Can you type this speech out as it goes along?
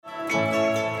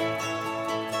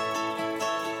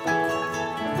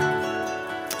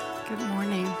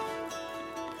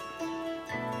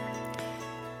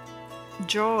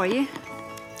Joy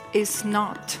is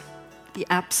not the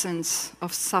absence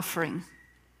of suffering,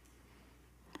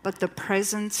 but the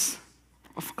presence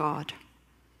of God.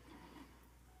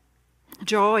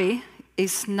 Joy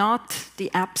is not the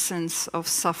absence of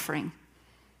suffering,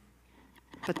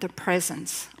 but the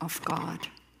presence of God.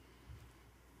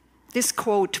 This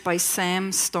quote by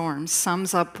Sam Storms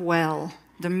sums up well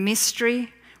the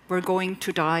mystery we're going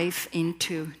to dive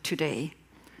into today.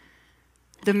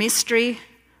 The mystery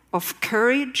of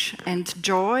courage and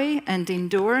joy and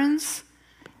endurance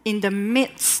in the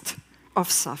midst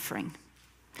of suffering.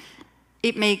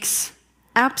 It makes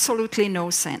absolutely no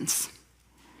sense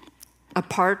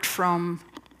apart from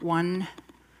one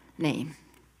name.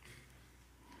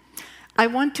 I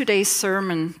want today's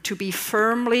sermon to be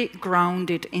firmly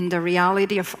grounded in the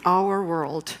reality of our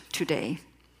world today.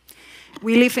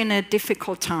 We live in a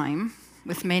difficult time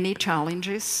with many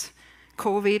challenges: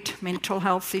 COVID, mental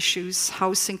health issues,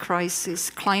 housing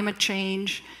crisis, climate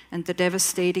change, and the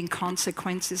devastating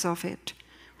consequences of it,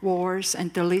 wars,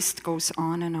 and the list goes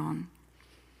on and on.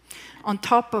 On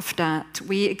top of that,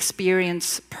 we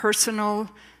experience personal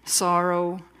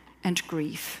sorrow and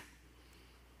grief.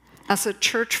 As a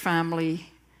church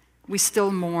family, we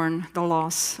still mourn the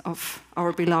loss of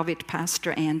our beloved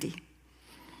Pastor Andy.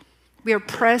 We are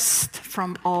pressed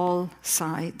from all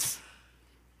sides.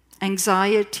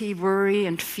 Anxiety, worry,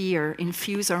 and fear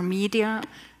infuse our media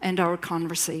and our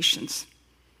conversations.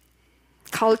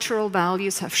 Cultural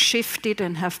values have shifted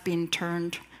and have been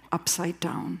turned upside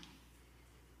down.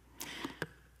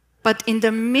 But in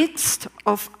the midst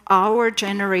of our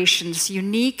generation's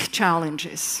unique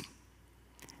challenges,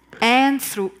 and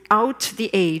throughout the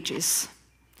ages,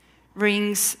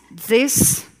 rings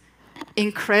this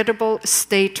incredible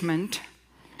statement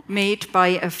made by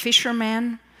a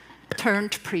fisherman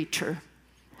turned preacher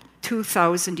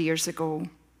 2,000 years ago,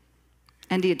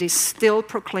 and it is still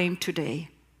proclaimed today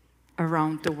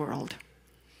around the world.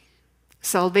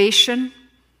 Salvation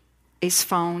is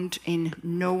found in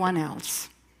no one else,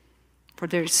 for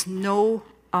there is no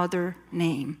other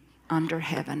name under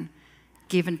heaven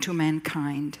given to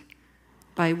mankind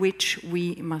by which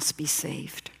we must be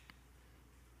saved.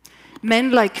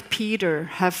 Men like Peter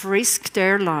have risked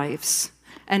their lives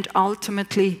and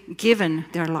ultimately given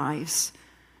their lives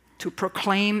to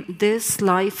proclaim this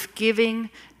life-giving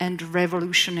and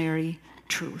revolutionary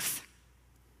truth.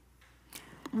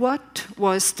 What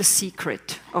was the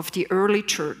secret of the early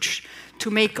church to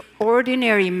make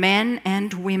ordinary men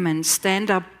and women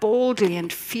stand up boldly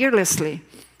and fearlessly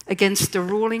against the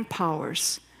ruling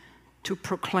powers to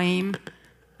proclaim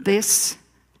this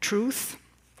truth?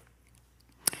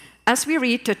 As we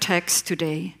read the text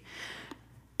today,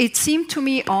 it seemed to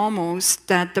me almost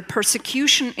that the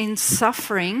persecution and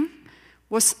suffering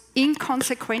was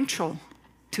inconsequential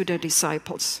to the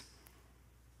disciples.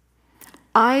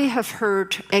 I have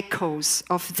heard echoes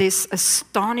of this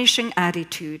astonishing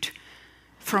attitude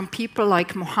from people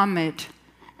like Muhammad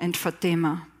and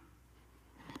Fatima.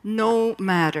 No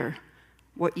matter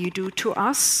what you do to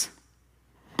us,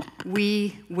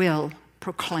 we will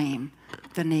proclaim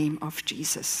the name of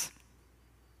Jesus.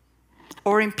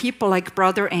 Or in people like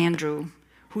Brother Andrew,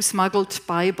 who smuggled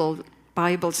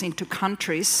Bibles into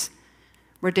countries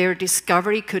where their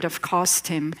discovery could have cost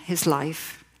him his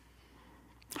life.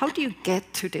 How do you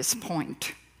get to this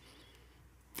point?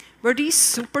 Were these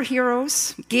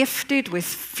superheroes gifted with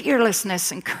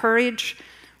fearlessness and courage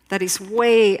that is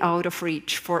way out of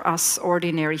reach for us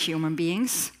ordinary human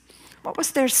beings? What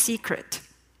was their secret?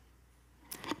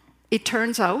 It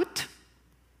turns out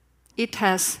it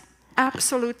has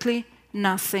absolutely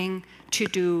nothing to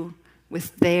do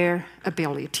with their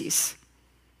abilities,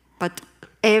 but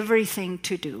everything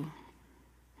to do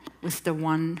with the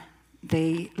one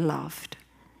they loved.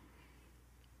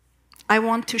 I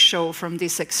want to show from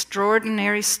this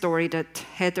extraordinary story that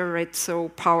Heather read so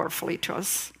powerfully to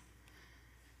us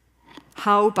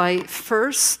how by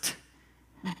first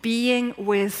being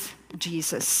with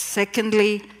Jesus,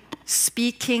 secondly,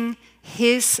 speaking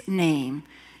his name,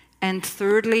 and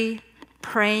thirdly,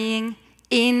 praying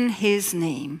in his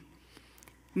name,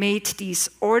 made these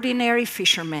ordinary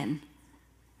fishermen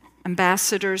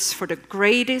ambassadors for the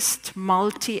greatest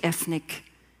multi-ethnic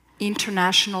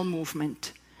international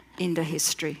movement in the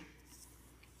history.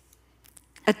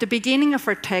 At the beginning of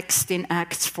our text in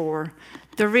Acts 4,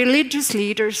 the religious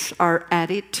leaders are at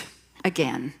it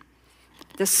again.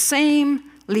 The same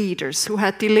leaders who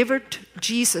had delivered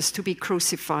Jesus to be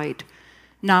crucified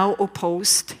now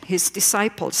opposed his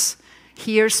disciples,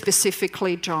 here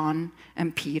specifically John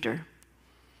and Peter.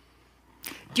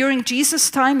 During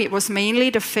Jesus' time, it was mainly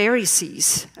the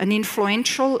Pharisees, an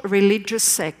influential religious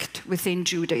sect within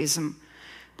Judaism,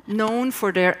 known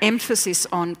for their emphasis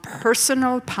on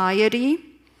personal piety,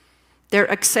 their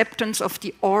acceptance of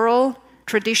the oral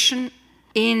tradition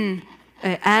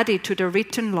added to the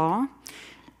written law,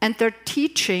 and their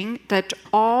teaching that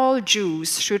all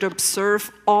Jews should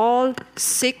observe all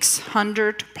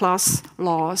 600 plus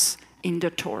laws in the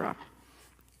Torah.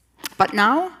 But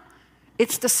now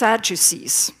it's the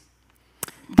Sadducees.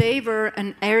 They were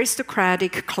an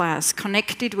aristocratic class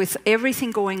connected with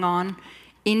everything going on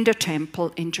in the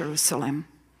temple in Jerusalem.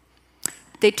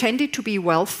 They tended to be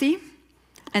wealthy,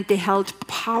 and they held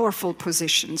powerful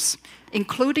positions,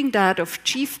 including that of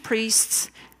chief priests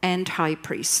and high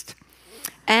priest.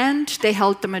 And they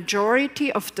held the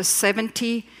majority of the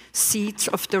 70 seats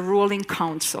of the ruling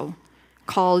council,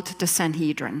 called the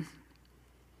Sanhedrin.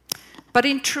 But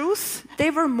in truth,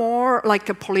 they were more like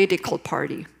a political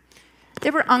party. They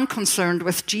were unconcerned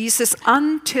with Jesus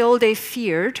until they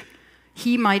feared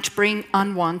he might bring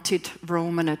unwanted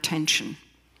Roman attention.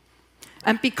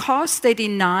 And because they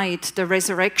denied the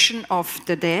resurrection of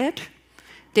the dead,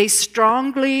 they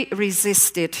strongly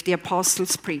resisted the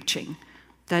apostles' preaching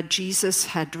that Jesus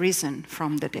had risen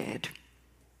from the dead.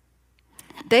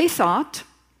 They thought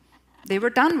they were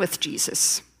done with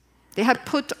Jesus. They had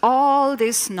put all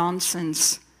this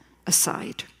nonsense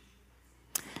aside.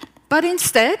 But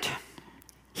instead,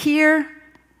 here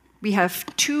we have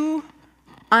two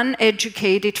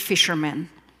uneducated fishermen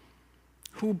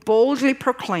who boldly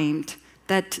proclaimed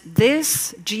that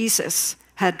this Jesus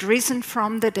had risen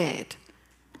from the dead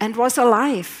and was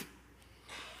alive.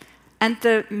 And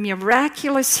the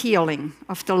miraculous healing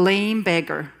of the lame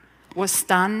beggar was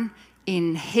done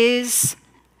in his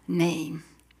name.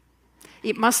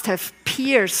 It must have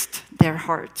pierced their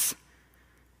hearts.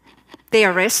 They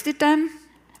arrested them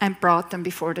and brought them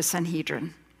before the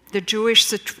Sanhedrin, the Jewish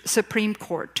Supreme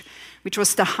Court, which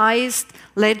was the highest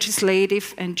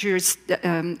legislative and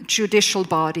judicial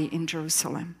body in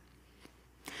Jerusalem.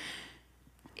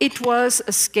 It was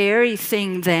a scary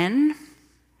thing then,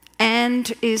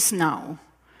 and is now,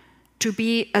 to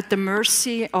be at the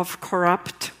mercy of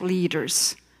corrupt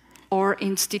leaders or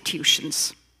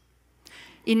institutions.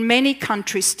 In many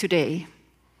countries today,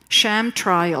 sham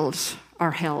trials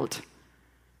are held,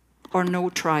 or no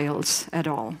trials at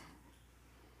all.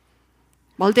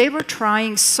 While they were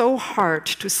trying so hard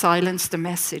to silence the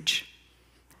message,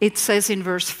 it says in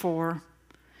verse 4,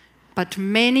 "But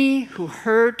many who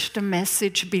heard the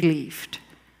message believed.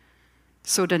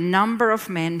 So the number of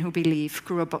men who believed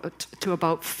grew to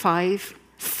about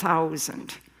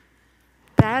 5,000.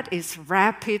 That is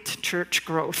rapid church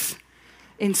growth,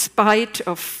 in spite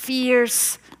of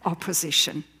fierce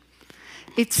opposition.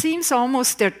 It seems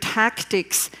almost their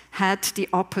tactics had the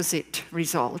opposite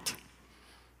result.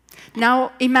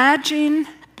 Now imagine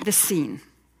the scene.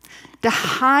 The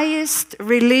highest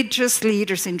religious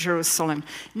leaders in Jerusalem,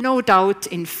 no doubt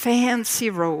in fancy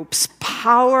robes,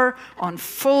 power on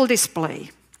full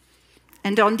display.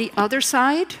 And on the other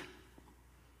side,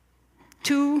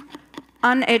 two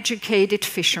uneducated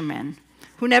fishermen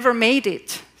who never made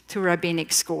it to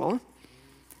rabbinic school,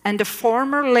 and a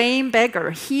former lame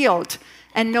beggar healed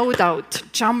and no doubt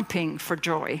jumping for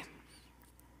joy.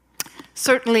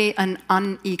 Certainly an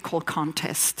unequal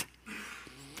contest.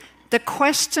 The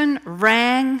question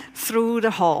rang through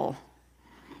the hall.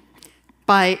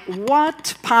 By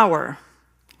what power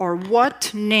or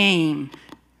what name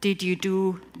did you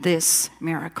do this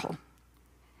miracle?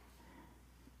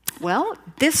 Well,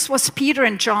 this was Peter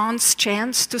and John's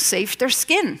chance to save their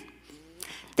skin.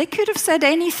 They could have said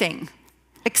anything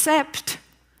except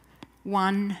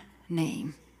one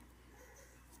name.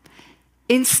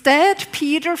 Instead,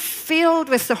 Peter, filled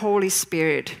with the Holy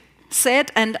Spirit,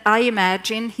 said, and I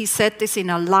imagine he said this in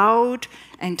a loud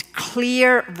and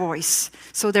clear voice,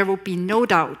 so there would be no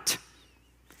doubt.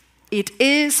 It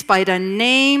is by the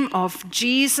name of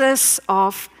Jesus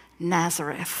of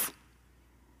Nazareth.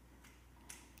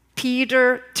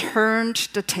 Peter turned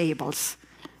the tables,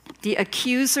 the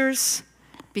accusers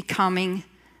becoming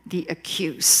the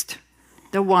accused.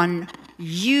 The one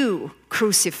you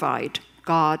crucified,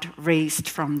 God raised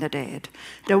from the dead.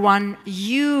 The one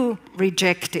you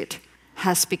rejected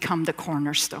has become the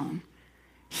cornerstone.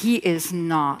 He is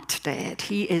not dead.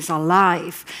 He is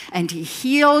alive, and he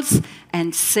heals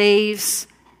and saves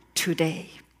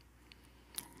today.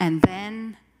 And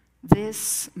then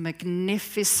this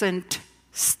magnificent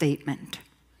statement.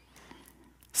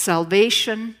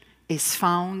 Salvation is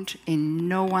found in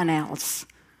no one else,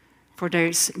 for there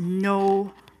is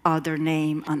no other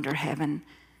name under heaven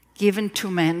given to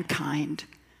mankind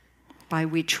by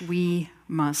which we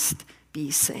must be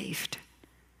saved.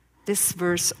 This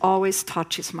verse always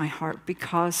touches my heart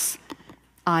because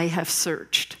I have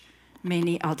searched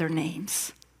many other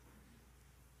names.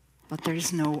 But there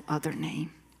is no other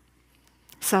name.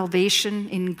 Salvation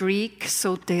in Greek,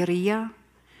 soteria,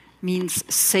 means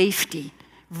safety,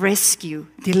 rescue,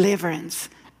 deliverance.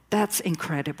 That's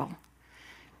incredible.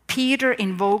 Peter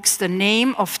invokes the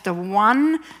name of the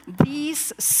one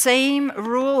these same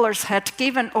rulers had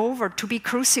given over to be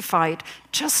crucified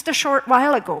just a short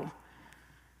while ago.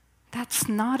 That's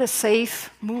not a safe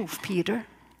move, Peter.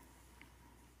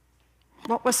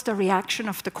 What was the reaction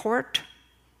of the court?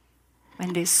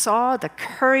 When they saw the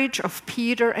courage of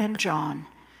Peter and John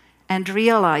and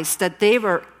realized that they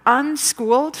were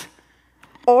unschooled,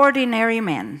 ordinary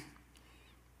men,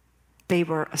 they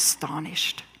were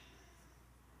astonished.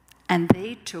 And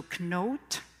they took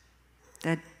note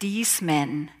that these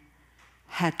men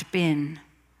had been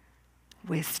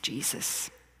with Jesus.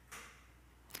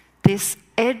 This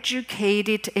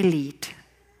educated elite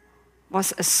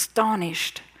was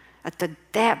astonished at the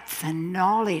depth and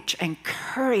knowledge and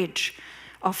courage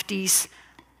of these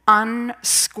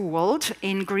unschooled.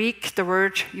 In Greek, the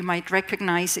word you might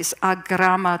recognize is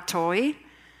agrammatoi.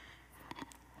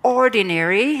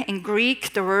 Ordinary, in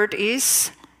Greek, the word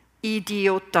is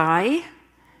idiotai,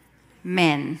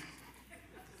 men.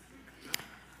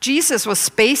 Jesus was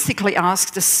basically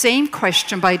asked the same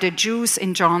question by the Jews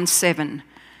in John 7.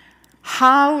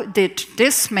 How did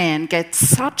this man get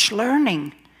such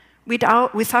learning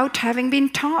without having been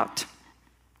taught?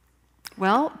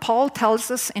 Well, Paul tells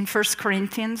us in 1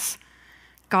 Corinthians,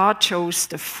 God chose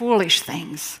the foolish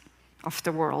things of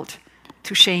the world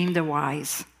to shame the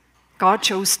wise. God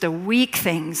chose the weak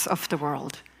things of the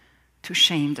world to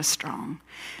shame the strong.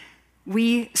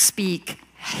 We speak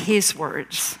his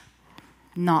words,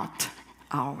 not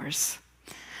ours.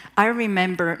 I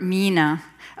remember Mina,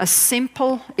 a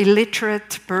simple,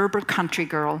 illiterate Berber country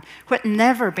girl who had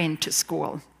never been to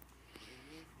school,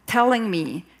 telling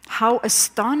me how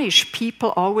astonished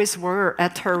people always were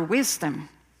at her wisdom.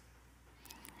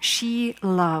 She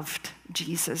loved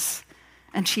Jesus,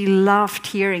 and she loved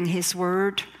hearing his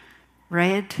word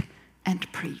read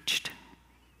and preached.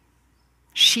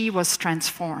 She was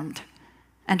transformed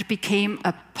and became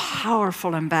a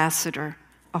powerful ambassador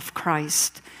of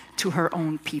Christ to her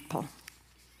own people.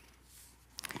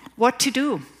 What to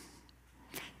do?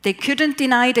 They couldn't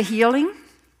deny the healing.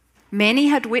 Many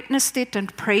had witnessed it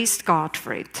and praised God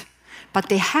for it. But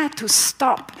they had to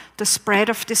stop the spread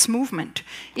of this movement.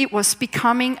 It was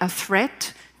becoming a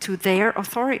threat to their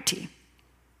authority.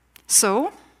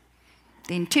 So,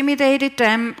 they intimidated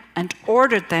them and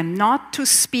ordered them not to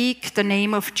speak the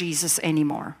name of Jesus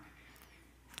anymore.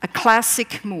 A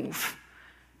classic move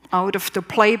out of the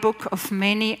playbook of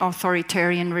many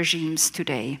authoritarian regimes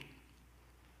today.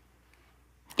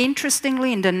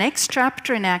 Interestingly, in the next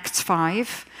chapter in Acts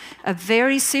 5, a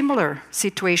very similar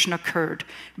situation occurred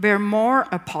where more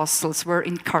apostles were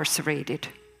incarcerated.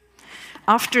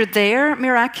 After their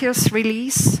miraculous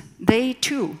release, they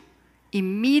too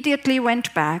immediately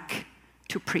went back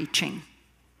to preaching.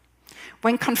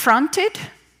 When confronted,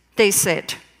 they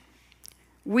said,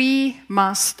 "We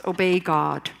must obey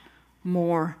God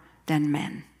more than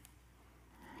men."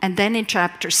 And then in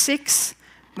chapter 6,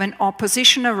 when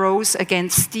opposition arose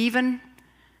against Stephen,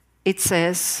 it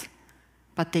says,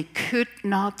 "But they could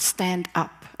not stand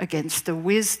up against the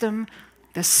wisdom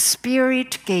the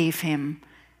Spirit gave him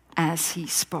as he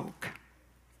spoke."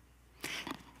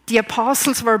 The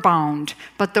apostles were bound,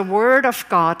 but the word of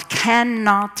God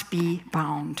cannot be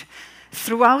bound.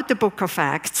 Throughout the book of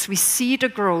Acts, we see the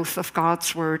growth of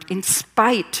God's word in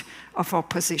spite of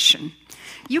opposition.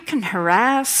 You can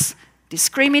harass,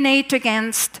 discriminate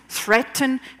against,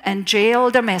 threaten, and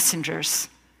jail the messengers,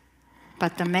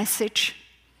 but the message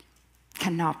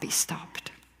cannot be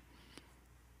stopped.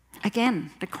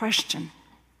 Again, the question,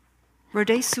 were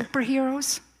they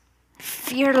superheroes?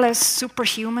 Fearless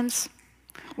superhumans?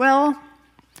 Well,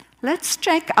 let's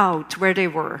check out where they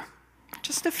were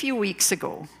just a few weeks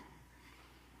ago.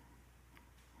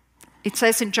 It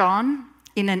says in John,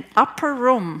 in an upper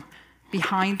room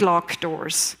behind locked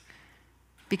doors,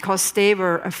 because they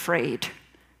were afraid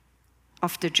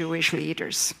of the Jewish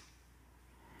leaders.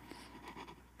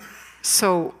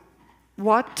 So,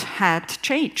 what had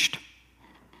changed?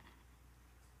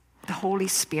 The Holy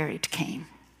Spirit came,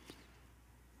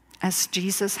 as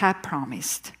Jesus had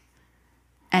promised,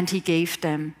 and he gave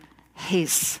them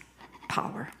his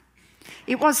power.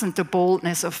 It wasn't the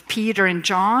boldness of Peter and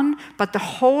John, but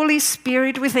the Holy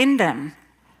Spirit within them.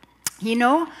 You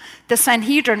know, the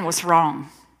Sanhedrin was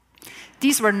wrong.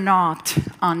 These were not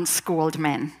unschooled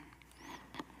men.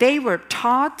 They were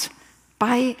taught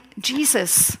by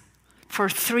Jesus for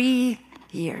 3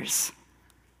 years.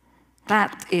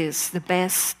 That is the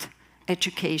best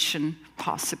education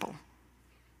possible.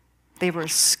 They were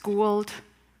schooled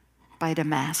by the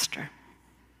Master.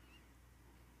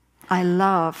 I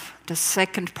love the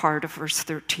second part of verse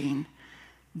 13.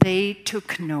 They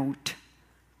took note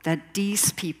that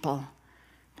these people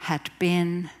had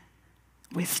been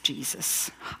with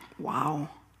Jesus. Wow.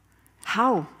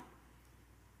 How?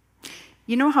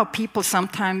 You know how people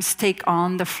sometimes take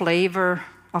on the flavor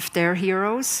of their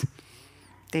heroes?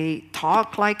 They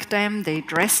talk like them, they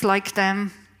dress like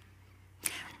them.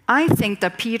 I think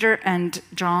that Peter and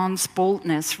John's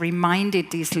boldness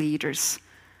reminded these leaders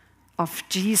of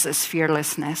Jesus'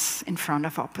 fearlessness in front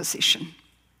of opposition.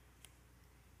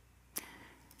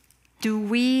 Do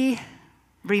we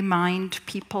remind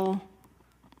people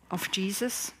of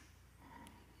Jesus?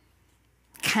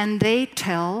 Can they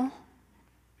tell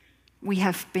we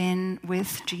have been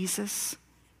with Jesus?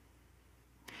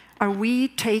 Are we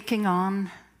taking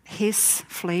on his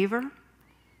flavor?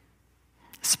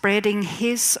 Spreading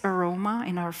his aroma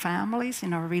in our families,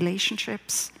 in our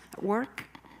relationships at work?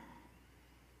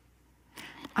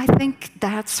 I think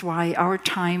that's why our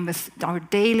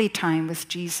daily time with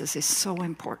Jesus is so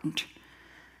important.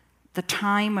 The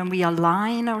time when we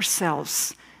align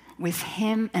ourselves with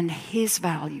him and his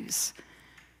values,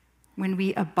 when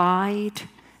we abide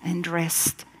and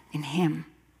rest in him.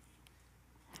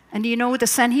 And you know, the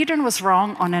Sanhedrin was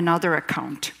wrong on another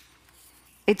account.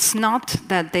 It's not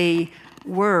that they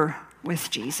were with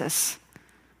Jesus,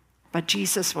 but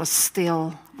Jesus was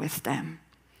still with them.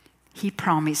 He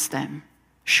promised them,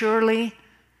 surely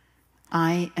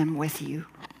I am with you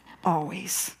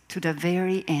always to the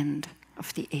very end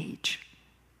of the age.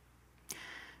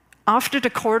 After the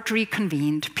court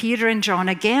reconvened, Peter and John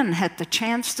again had the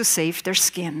chance to save their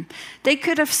skin. They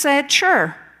could have said,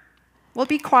 sure, we'll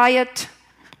be quiet,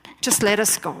 just let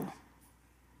us go.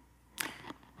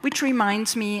 Which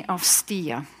reminds me of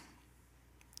Stia,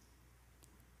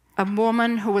 a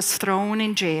woman who was thrown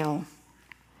in jail,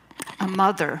 a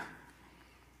mother.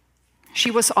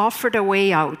 She was offered a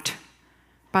way out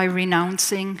by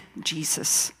renouncing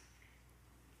Jesus.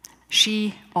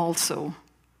 She also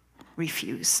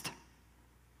refused.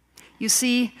 You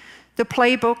see, the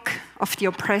playbook of the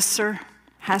oppressor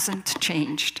hasn't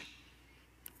changed.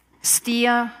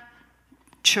 Stia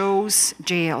chose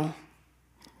jail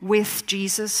with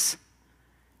Jesus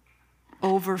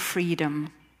over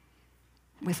freedom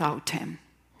without him.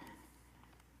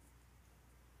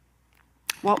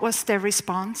 What was their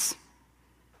response?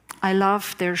 I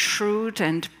love their shrewd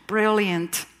and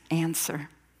brilliant answer.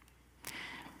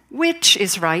 Which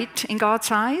is right in God's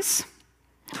eyes?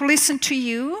 To listen to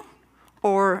you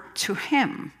or to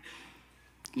him?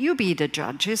 You be the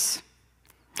judges.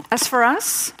 As for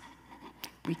us,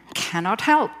 we cannot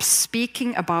help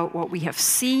speaking about what we have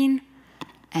seen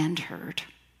and heard.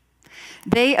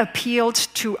 They appealed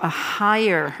to a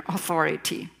higher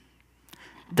authority,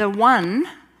 the one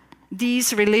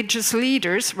these religious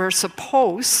leaders were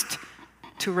supposed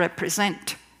to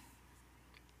represent.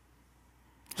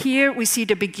 Here we see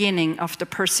the beginning of the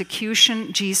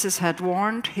persecution Jesus had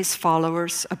warned his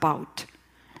followers about.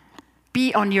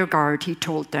 Be on your guard, he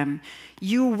told them.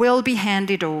 You will be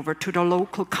handed over to the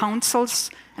local councils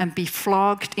and be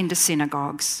flogged in the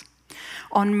synagogues.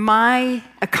 On my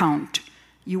account,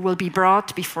 you will be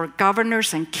brought before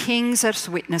governors and kings as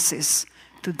witnesses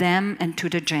to them and to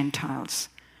the Gentiles.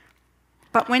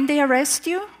 But when they arrest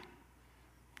you,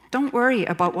 don't worry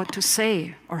about what to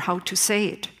say or how to say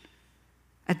it.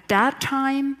 At that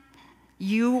time,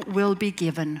 you will be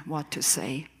given what to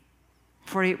say,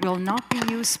 for it will not be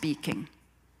you speaking,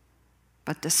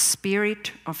 but the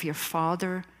Spirit of your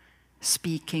Father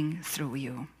speaking through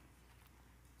you.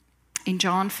 In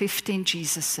John 15,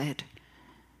 Jesus said,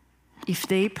 if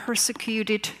they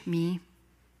persecuted me,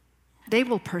 they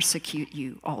will persecute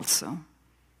you also.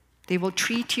 They will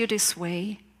treat you this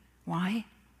way. Why?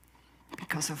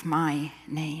 Because of my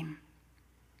name.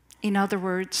 In other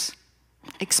words,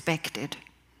 expect it.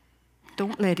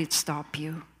 Don't let it stop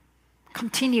you.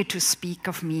 Continue to speak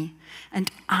of me, and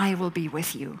I will be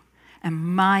with you, and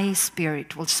my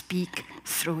Spirit will speak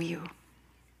through you.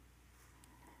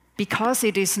 Because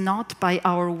it is not by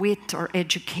our wit or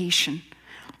education,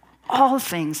 all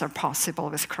things are possible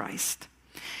with Christ.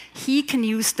 He can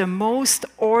use the most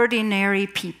ordinary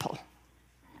people,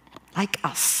 like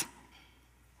us,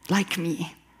 like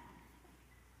me.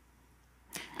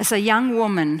 As a young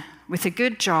woman with a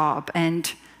good job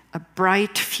and a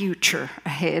bright future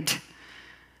ahead,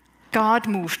 God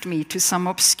moved me to some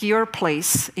obscure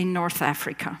place in North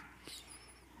Africa,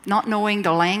 not knowing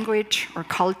the language or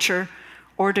culture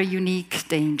or the unique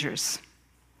dangers.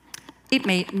 It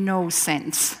made no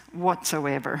sense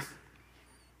whatsoever.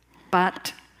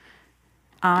 but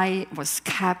I was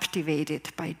captivated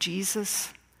by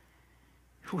Jesus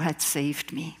who had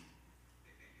saved me.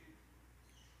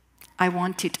 I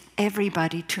wanted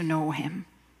everybody to know him.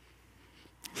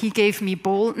 He gave me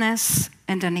boldness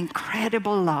and an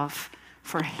incredible love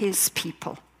for his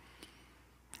people,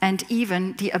 and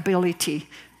even the ability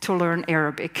to learn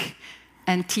Arabic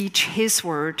and teach his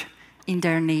word in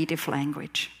their native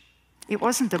language. It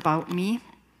wasn't about me,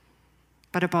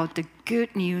 but about the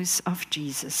good news of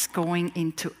Jesus going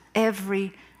into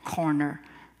every corner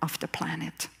of the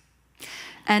planet.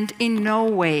 And in no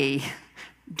way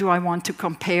do I want to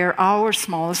compare our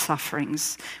small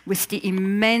sufferings with the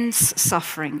immense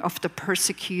suffering of the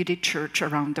persecuted church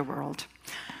around the world.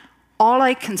 All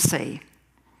I can say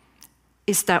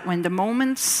is that when the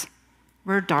moments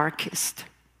were darkest,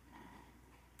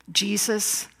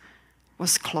 Jesus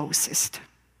was closest.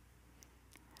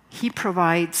 He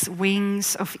provides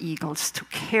wings of eagles to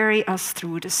carry us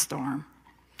through the storm.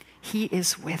 He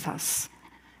is with us,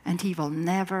 and he will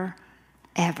never,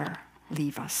 ever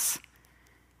leave us.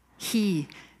 He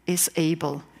is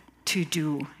able to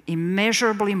do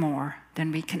immeasurably more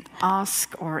than we can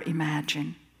ask or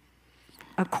imagine,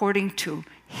 according to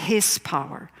his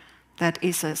power that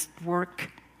is at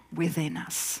work within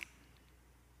us.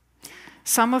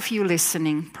 Some of you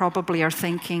listening probably are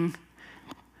thinking,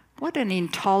 what an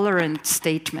intolerant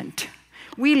statement.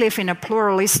 We live in a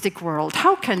pluralistic world.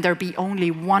 How can there be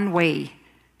only one way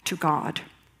to God?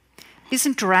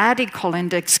 Isn't radical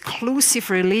and exclusive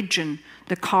religion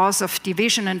the cause of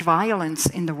division and violence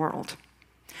in the world?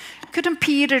 Couldn't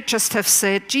Peter just have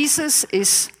said, Jesus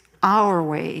is our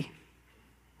way,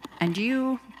 and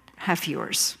you have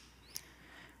yours?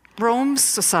 Rome's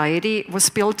society was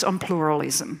built on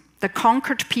pluralism. The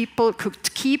conquered people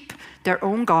could keep their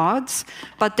own gods,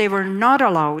 but they were not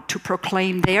allowed to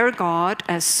proclaim their God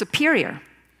as superior.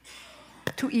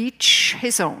 To each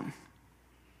his own.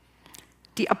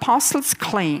 The apostles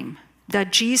claim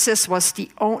that Jesus was the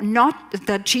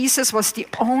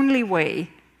only way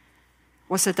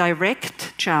was a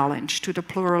direct challenge to the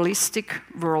pluralistic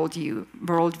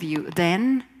worldview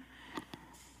then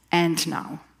and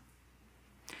now.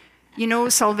 You know,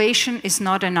 salvation is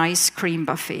not an ice cream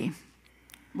buffet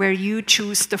where you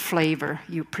choose the flavor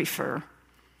you prefer,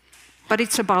 but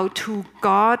it's about who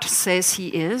God says he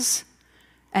is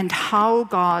and how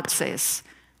God says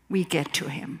we get to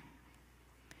him.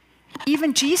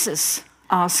 Even Jesus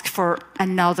asked for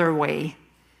another way.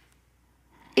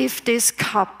 If this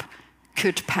cup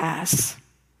could pass.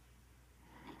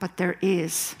 But there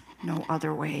is no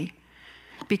other way,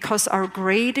 because our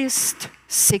greatest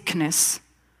sickness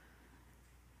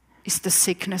is the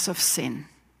sickness of sin.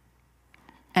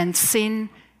 And sin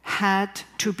had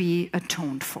to be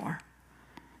atoned for.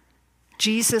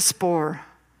 Jesus bore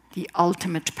the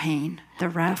ultimate pain, the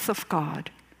wrath of God,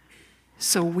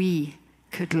 so we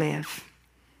could live.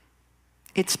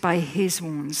 It's by his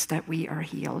wounds that we are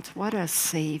healed. What a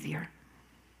Savior.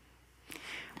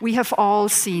 We have all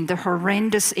seen the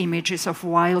horrendous images of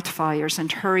wildfires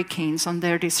and hurricanes on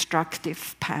their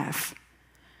destructive path.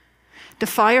 The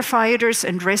firefighters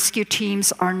and rescue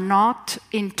teams are not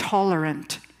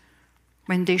intolerant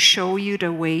when they show you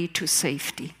the way to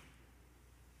safety.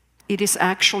 It is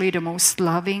actually the most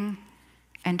loving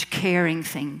and caring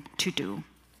thing to do.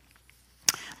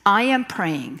 I am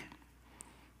praying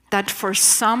that for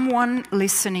someone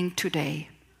listening today,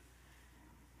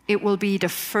 it will be the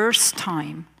first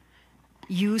time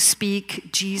you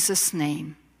speak Jesus'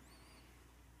 name,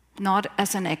 not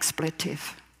as an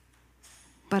expletive,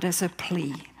 but as a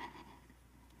plea.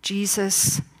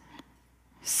 Jesus,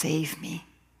 save me,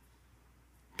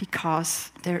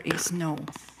 because there is no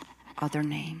other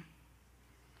name.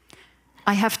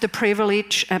 I have the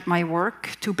privilege at my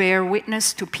work to bear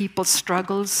witness to people's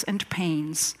struggles and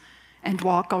pains and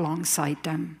walk alongside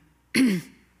them.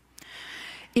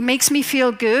 It makes me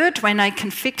feel good when I can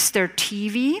fix their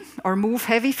TV or move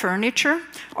heavy furniture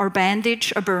or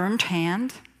bandage a burned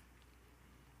hand.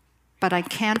 But I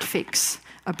can't fix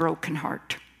a broken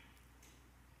heart.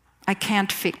 I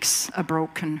can't fix a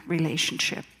broken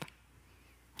relationship.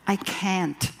 I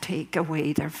can't take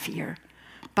away their fear.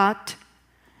 But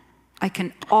I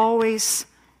can always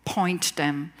point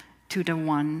them to the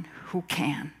one who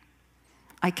can.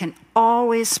 I can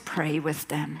always pray with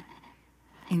them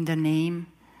in the name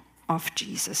of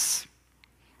Jesus,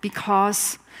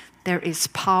 because there is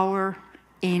power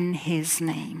in his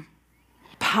name.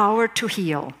 Power to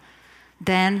heal.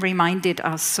 Dan reminded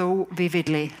us so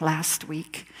vividly last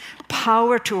week.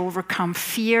 Power to overcome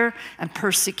fear and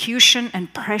persecution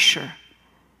and pressure.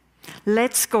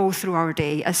 Let's go through our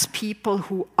day as people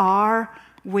who are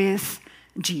with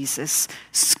Jesus,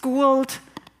 schooled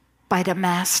by the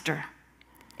Master,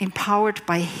 empowered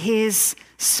by his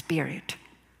Spirit.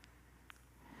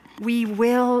 We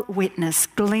will witness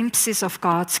glimpses of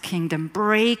God's kingdom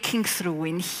breaking through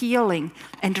in healing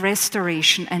and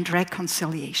restoration and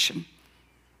reconciliation.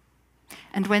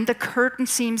 And when the curtain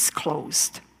seems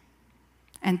closed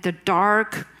and the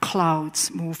dark clouds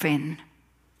move in,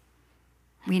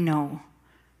 we know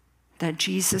that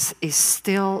Jesus is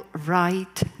still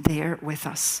right there with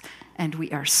us and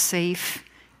we are safe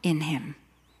in him.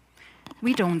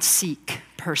 We don't seek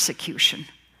persecution.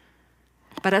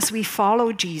 But as we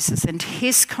follow Jesus and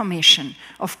his commission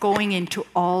of going into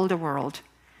all the world,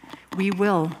 we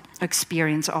will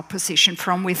experience opposition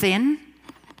from within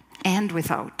and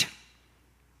without.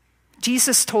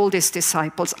 Jesus told his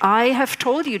disciples, I have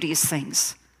told you these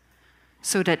things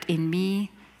so that in me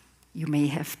you may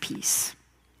have peace.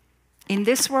 In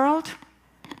this world,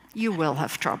 you will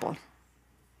have trouble.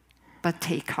 But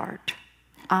take heart.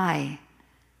 I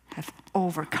have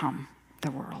overcome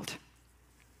the world.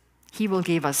 He will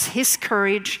give us his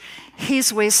courage,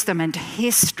 his wisdom, and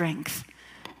his strength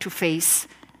to face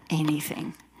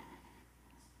anything.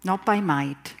 Not by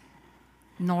might,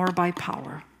 nor by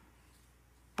power,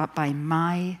 but by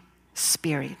my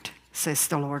Spirit, says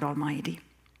the Lord Almighty.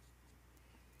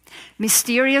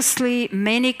 Mysteriously,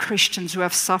 many Christians who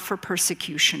have suffered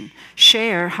persecution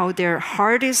share how their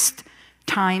hardest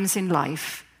times in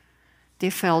life, they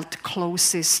felt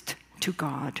closest to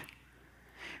God.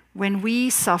 When we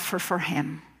suffer for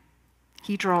him,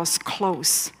 he draws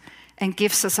close and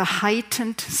gives us a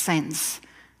heightened sense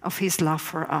of his love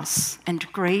for us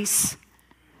and grace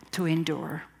to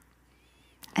endure.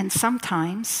 And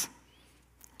sometimes,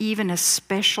 even a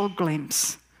special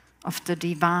glimpse of the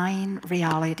divine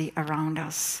reality around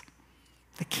us,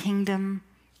 the kingdom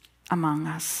among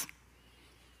us,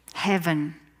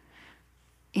 heaven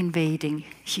invading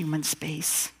human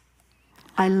space.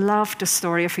 I love the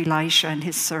story of Elisha and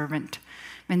his servant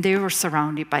when they were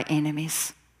surrounded by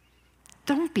enemies.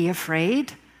 Don't be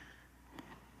afraid,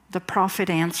 the prophet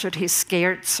answered his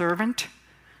scared servant.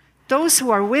 Those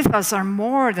who are with us are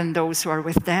more than those who are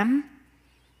with them.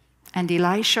 And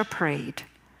Elisha prayed,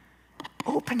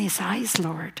 open his eyes,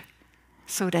 Lord,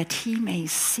 so that he may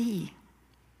see.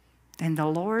 Then the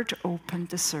Lord opened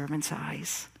the servant's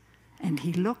eyes, and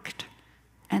he looked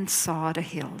and saw the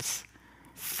hills,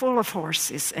 full of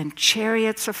horses and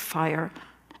chariots of fire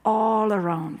all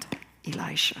around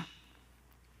Elisha.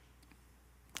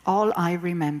 All I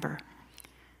remember,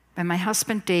 when my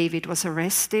husband David was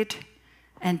arrested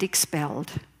and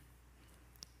expelled,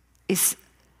 is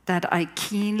that I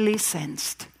keenly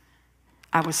sensed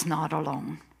I was not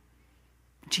alone.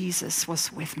 Jesus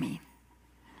was with me.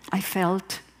 I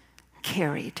felt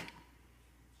carried.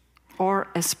 Or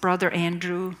as Brother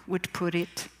Andrew would put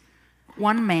it,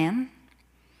 one man,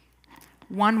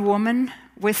 one woman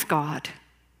with God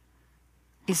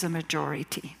is a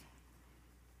majority.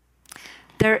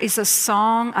 There is a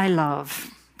song I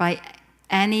love by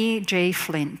Annie J.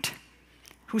 Flint,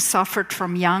 who suffered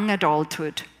from young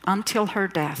adulthood until her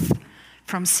death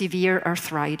from severe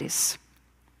arthritis.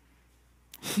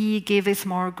 He giveth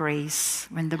more grace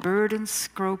when the burdens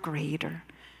grow greater.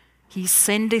 He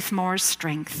sendeth more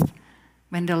strength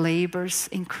when the labors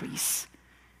increase.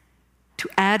 To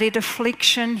added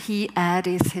affliction he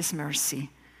addeth his mercy.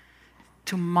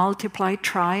 To multiply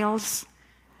trials,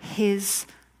 his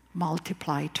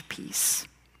multiplied peace.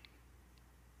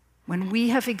 When we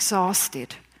have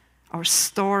exhausted our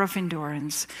store of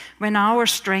endurance, when our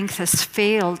strength has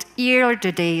failed ere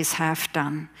the day is half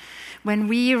done, when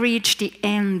we reach the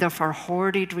end of our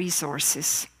hoarded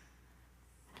resources,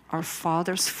 our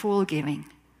Father's full giving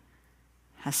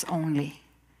has only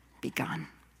begun.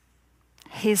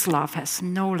 His love has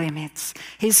no limits.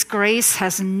 His grace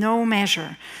has no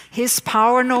measure. His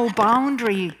power no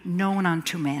boundary known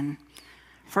unto men.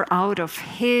 For out of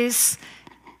his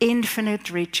infinite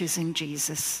riches in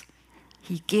Jesus,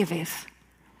 he giveth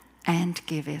and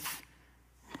giveth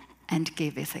and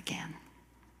giveth again.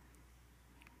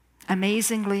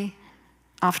 Amazingly,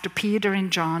 after Peter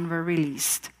and John were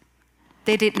released,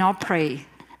 they did not pray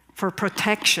for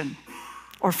protection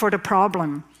or for the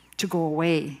problem to go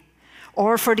away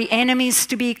or for the enemies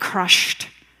to be crushed,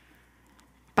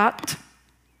 but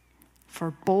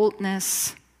for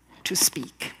boldness to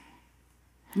speak.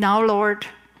 Now, Lord,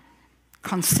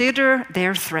 consider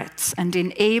their threats and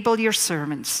enable your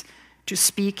servants to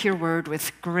speak your word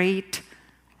with great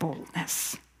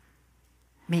boldness.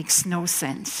 Makes no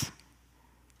sense.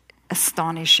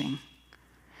 Astonishing.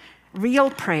 Real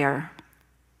prayer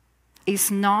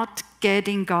is not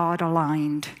getting God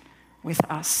aligned with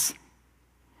us.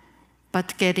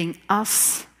 but getting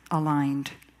us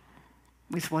aligned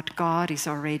with what God is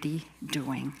already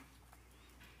doing.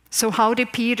 So how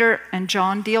did Peter and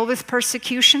John deal with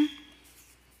persecution?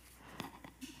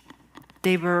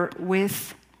 They were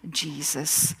with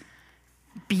Jesus,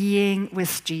 being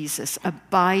with Jesus,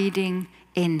 abiding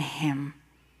in him.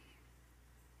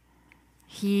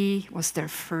 He was their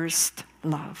first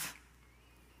love.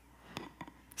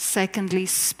 Secondly,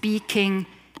 speaking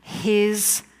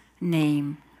his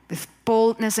name with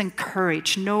boldness and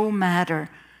courage, no matter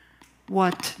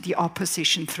what the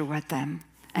opposition threw at them.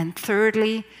 And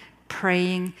thirdly,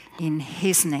 praying in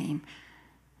his name.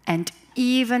 And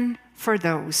even for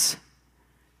those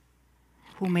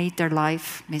who made their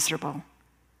life miserable.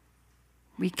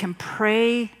 We can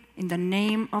pray in the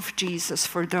name of Jesus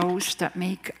for those that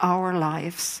make our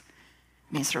lives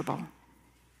miserable.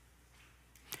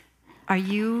 Are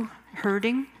you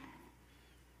hurting?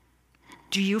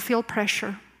 Do you feel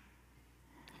pressure?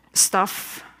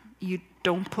 Stuff you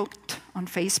don't put on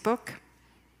Facebook?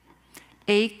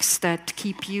 Aches that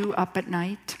keep you up at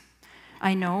night?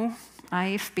 I know,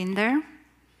 I've been there.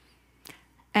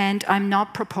 And I'm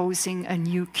not proposing a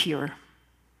new cure,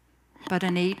 but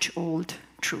an age-old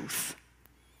truth.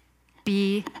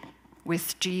 Be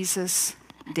with Jesus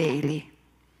daily.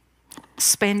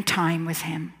 Spend time with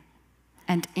him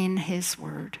and in his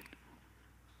word.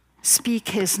 Speak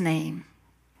his name,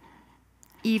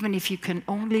 even if you can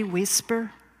only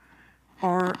whisper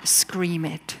or scream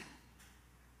it,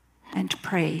 and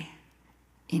pray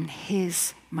in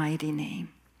his mighty name.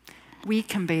 We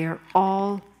can bear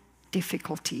all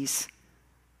difficulties,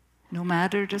 no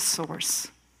matter the source,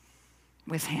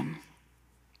 with him.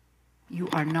 You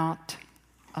are not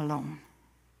alone.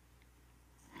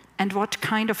 And what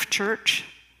kind of church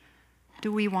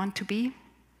do we want to be?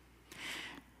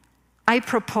 I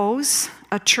propose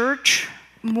a church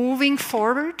moving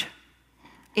forward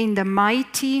in the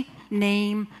mighty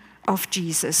name of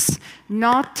Jesus,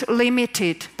 not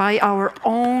limited by our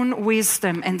own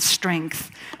wisdom and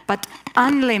strength, but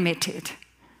unlimited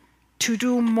to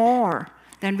do more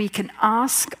than we can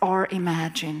ask or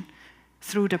imagine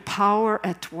through the power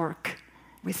at work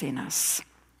within us.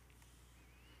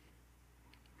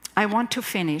 I want to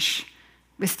finish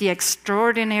with the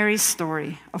extraordinary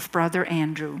story of Brother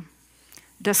Andrew,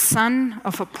 the son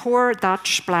of a poor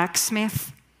Dutch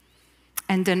blacksmith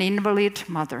and an invalid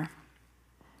mother.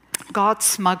 God's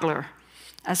smuggler,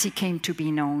 as he came to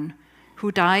be known,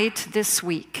 who died this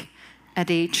week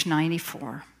at age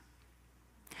 94.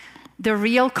 The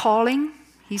real calling,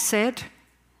 he said,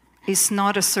 is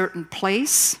not a certain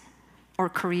place or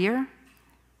career,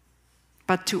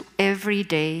 but to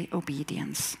everyday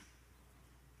obedience.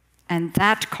 And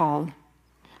that call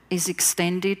is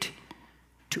extended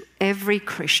to every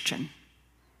Christian,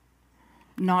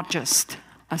 not just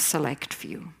a select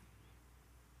few,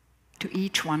 to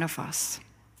each one of us.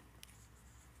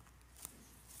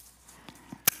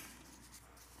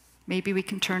 Maybe we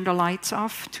can turn the lights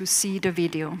off to see the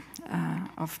video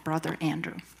of Brother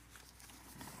Andrew.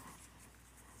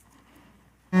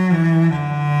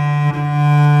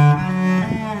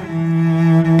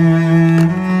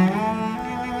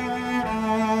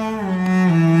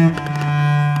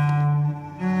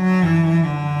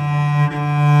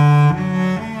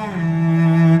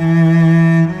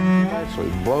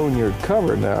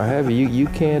 Cover now, have you? You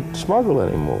can't smuggle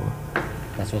anymore.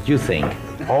 That's what you think.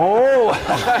 Oh!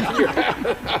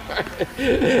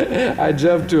 I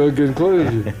jumped to a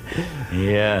conclusion.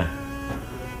 Yeah.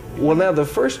 Well, now the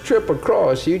first trip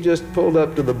across, you just pulled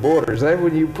up to the border. Is that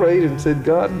when you prayed and said,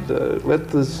 God, let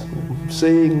the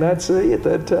seeing not see at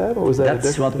that time? Or was that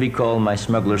That's what we call my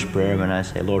smuggler's prayer when I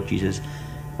say, Lord Jesus,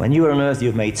 when you are on earth,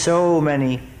 you've made so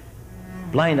many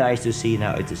blind eyes to see.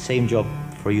 Now it's the same job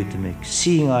for you to make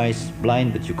seeing eyes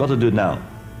blind, but you've got to do it now.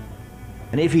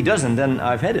 And if he doesn't, then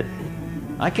I've had it.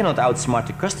 I cannot outsmart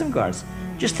the custom guards.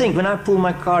 Just think, when I pull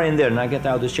my car in there and I get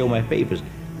out to show my papers,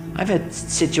 I've had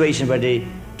situations where they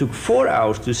took 4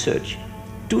 hours to search.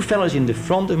 2 fellows in the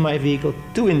front of my vehicle,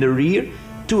 2 in the rear,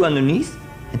 2 underneath,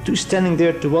 and 2 standing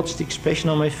there to watch the expression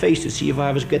on my face to see if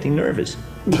I was getting nervous.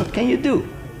 What can you do?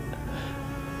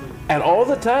 And all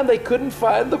the time they couldn't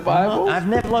find the Bible? No, I've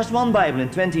never lost one Bible in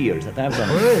 20 years that I've done.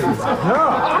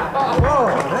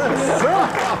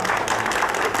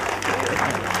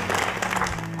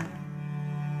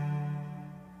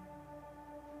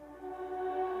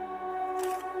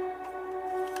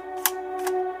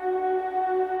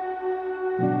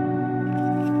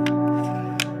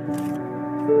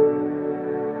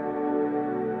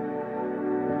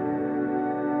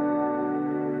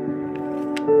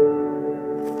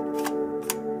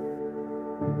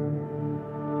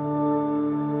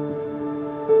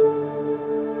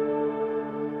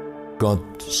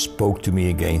 God spoke to me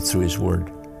again through His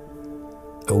word.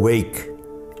 Awake,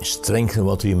 strengthen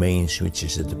what remains, which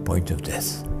is at the point of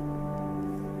death.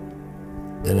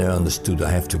 Then I understood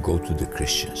I have to go to the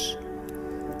Christians.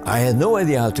 I had no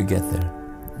idea how to get there.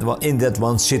 Well, in that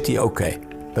one city, okay.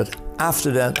 But after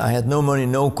that, I had no money,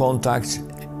 no contacts,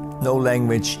 no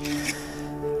language.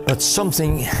 But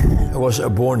something was a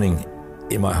burning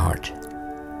in my heart.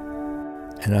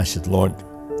 And I said, Lord,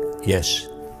 yes,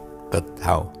 but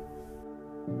how?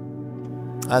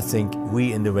 I think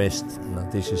we in the West, now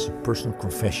this is a personal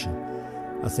confession,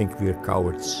 I think we are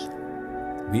cowards.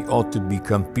 We ought to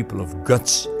become people of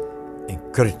guts and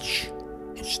courage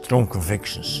and strong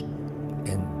convictions,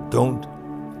 and don't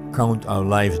count our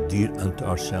lives dear unto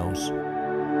ourselves.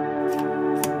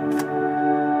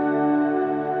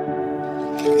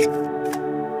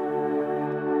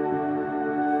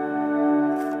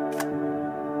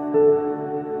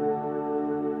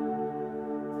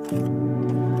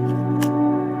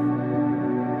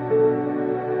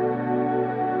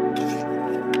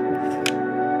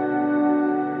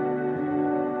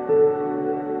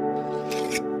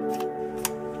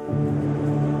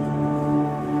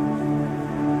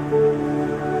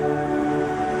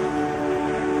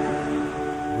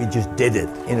 We just did it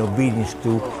in obedience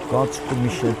to God's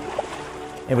commission.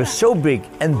 It was so big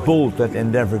and bold, that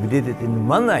endeavor. We did it in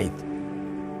one night.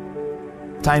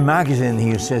 Time magazine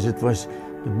here says it was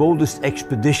the boldest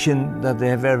expedition that they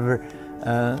have ever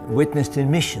witnessed in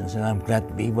missions, and I'm glad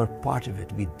we were part of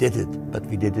it. We did it, but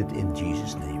we did it in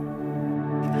Jesus' name.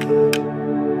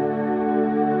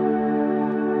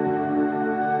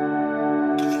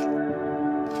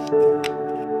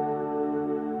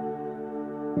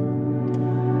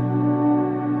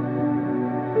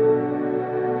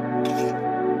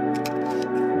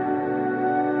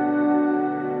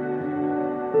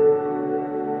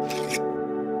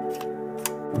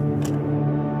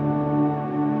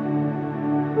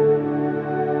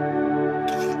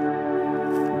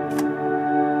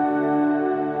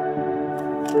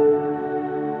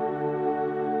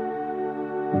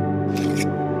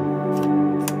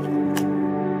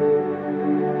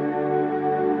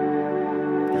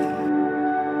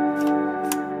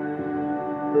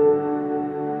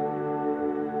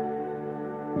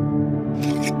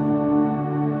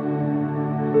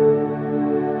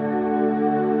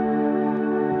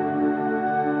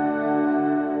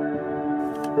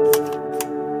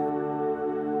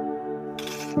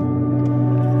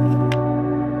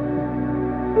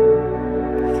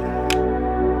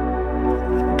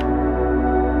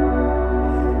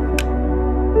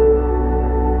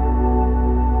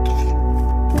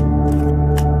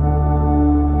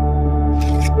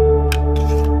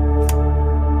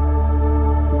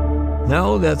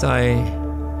 Now that I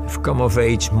have come of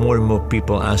age, more and more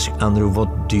people ask, Andrew,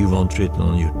 what do you want written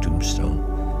on your tombstone?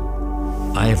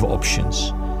 I have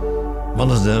options.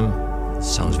 One of them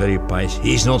sounds very pious.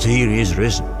 He's not here, he is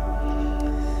risen.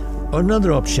 Or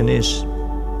another option is,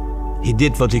 he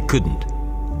did what he couldn't.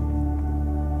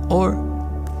 Or,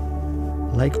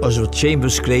 like Oswald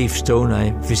Chambers' gravestone,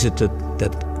 I visited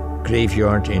that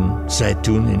graveyard in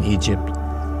Zaytun in Egypt.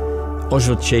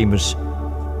 Oswald Chambers,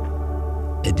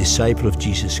 a disciple of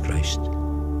Jesus Christ.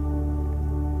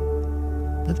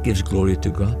 That gives glory to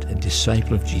God, a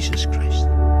disciple of Jesus Christ.